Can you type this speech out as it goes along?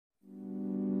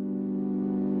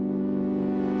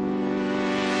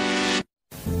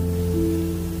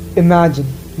Imagine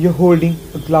you're holding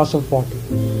a glass of water.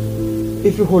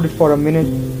 If you hold it for a minute,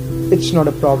 it's not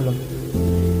a problem.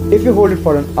 If you hold it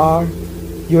for an hour,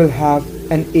 you will have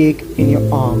an ache in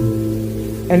your arm.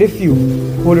 And if you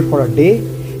hold it for a day,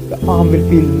 the arm will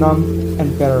feel numb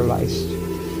and paralyzed.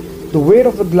 The weight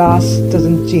of the glass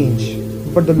doesn't change,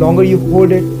 but the longer you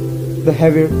hold it, the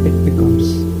heavier it becomes.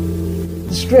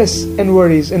 The stress and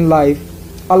worries in life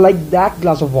are like that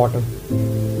glass of water.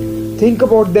 Think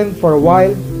about them for a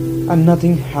while and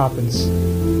nothing happens.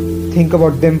 Think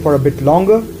about them for a bit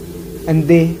longer and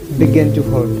they begin to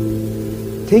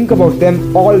hurt. Think about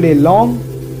them all day long,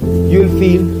 you'll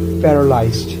feel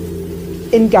paralyzed,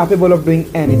 incapable of doing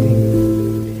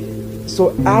anything.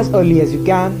 So as early as you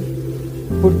can,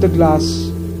 put the glass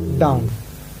down.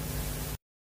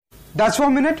 That's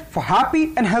 1 minute for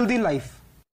happy and healthy life.